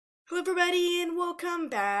Hello everybody and welcome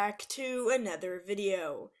back to another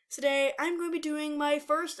video. Today I'm going to be doing my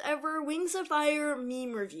first ever Wings of Fire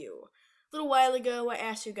meme review. A little while ago I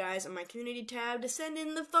asked you guys on my community tab to send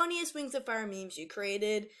in the funniest Wings of Fire memes you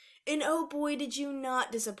created, and oh boy did you not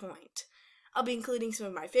disappoint. I'll be including some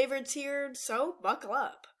of my favorites here, so buckle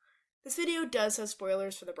up. This video does have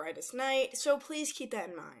spoilers for The Brightest Night, so please keep that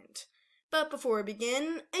in mind. But before we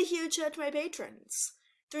begin, a huge shout out to my patrons.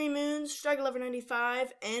 3 Moons,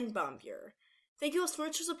 Struggle95, and Bombier. Thank you all so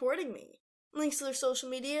much for supporting me. Links to their social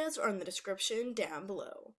medias are in the description down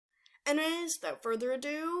below. Anyways, without further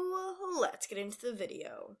ado, let's get into the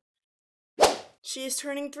video. She is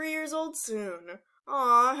turning 3 years old soon.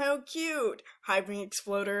 Aw, how cute. Hybrid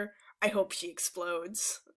Exploder. I hope she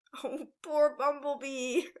explodes. Oh, poor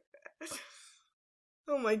Bumblebee.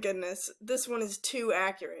 Oh my goodness, this one is too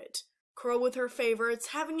accurate. Curl with her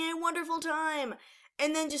favorites, having a wonderful time.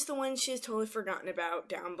 And then just the one she has totally forgotten about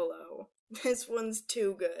down below. This one's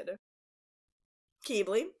too good.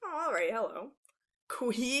 Keebly. Oh, alright, hello.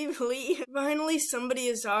 Queebly. Finally, somebody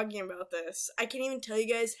is talking about this. I can't even tell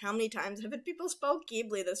you guys how many times I've had people spell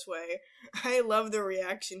Keebly this way. I love the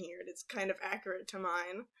reaction here. It's kind of accurate to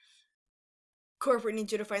mine. Corporate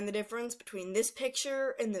needs you to find the difference between this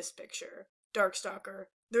picture and this picture. Darkstalker.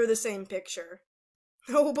 They're the same picture.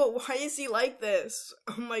 Oh, but why is he like this?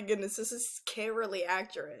 Oh my goodness, this is scarily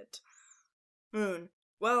accurate. Moon.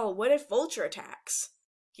 Well, what if Vulture attacks?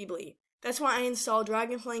 Keebly. That's why I installed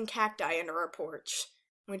dragonflame cacti under our porch.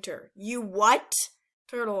 Winter. You what?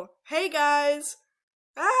 Turtle. Hey guys!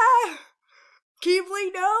 Ah! Keebly,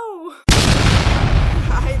 no!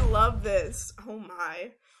 I love this. Oh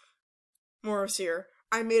my. Moros here.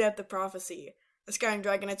 I made up the prophecy. The Sky and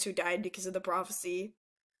Dragonets who died because of the prophecy.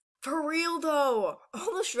 For real though!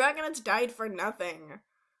 All those Dragonets died for nothing.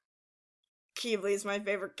 Keebly is my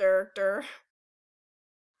favorite character.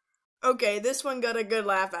 Okay, this one got a good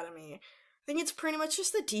laugh out of me. I think it's pretty much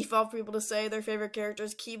just the default for people to say their favorite character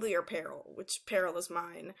is Keebly or Peril, which Peril is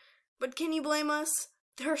mine. But can you blame us?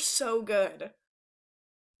 They're so good.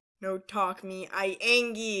 No talk me, I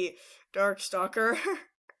angy, Darkstalker.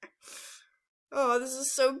 Oh, this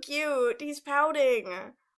is so cute. He's pouting.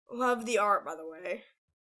 Love the art, by the way.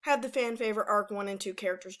 Have the fan favorite Arc 1 and 2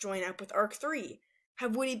 characters join up with Arc 3.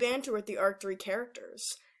 Have witty banter with the Arc 3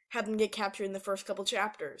 characters. Have them get captured in the first couple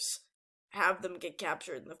chapters. Have them get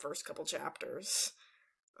captured in the first couple chapters.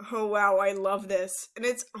 Oh wow, I love this. And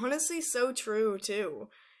it's honestly so true, too.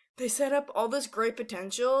 They set up all this great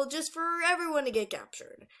potential just for everyone to get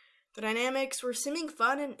captured. The dynamics were seeming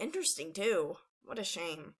fun and interesting, too. What a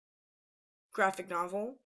shame. Graphic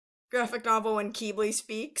novel. Graphic novel when Keebly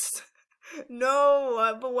speaks.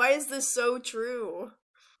 No, but why is this so true?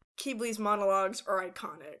 Keebly's monologues are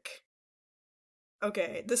iconic.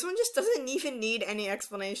 Okay, this one just doesn't even need any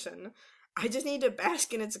explanation. I just need to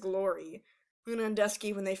bask in its glory. Luna and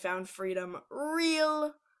Dusky when they found freedom.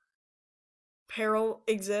 Real. Peril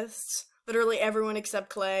exists. Literally everyone except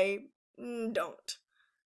Clay. Don't.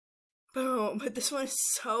 Boom, but this one is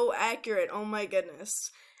so accurate, oh my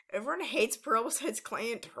goodness. Everyone hates Pearl besides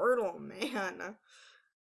Clay and Turtle, man.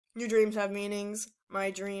 Your dreams have meanings.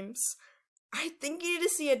 My dreams. I think you need to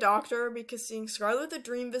see a doctor because seeing Scarlet the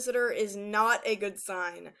Dream Visitor is not a good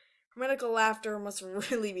sign. Her medical laughter must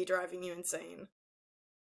really be driving you insane.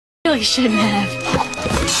 Really shouldn't have.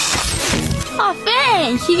 Oh,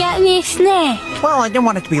 thanks! You got me a snack. Well, I didn't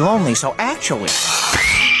want it to be lonely, so actually.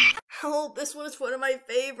 Help! This one is one of my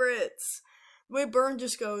favorites. The way Burn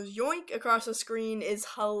just goes yoink across the screen is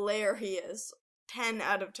hilarious. 10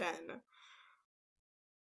 out of 10.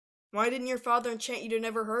 Why didn't your father enchant you to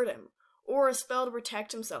never hurt him? Or a spell to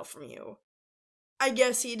protect himself from you? I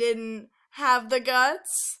guess he didn't have the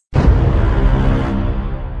guts?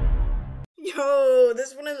 Yo,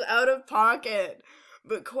 this one is out of pocket.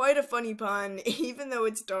 But quite a funny pun, even though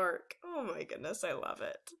it's dark. Oh my goodness, I love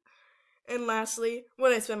it. And lastly,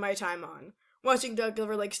 what I spend my time on. Watching Doug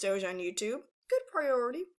Glover like 𝙈𝙤𝙁𝙁 on YouTube. Good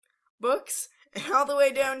priority. Books. And all the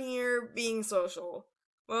way down here, being social.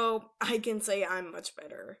 Well, I can say I'm much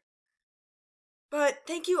better. But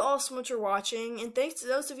thank you all so much for watching, and thanks to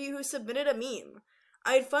those of you who submitted a meme.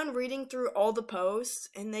 I had fun reading through all the posts,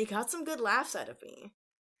 and they got some good laughs out of me.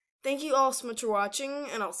 Thank you all so much for watching,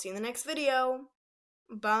 and I'll see you in the next video.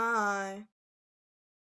 Bye.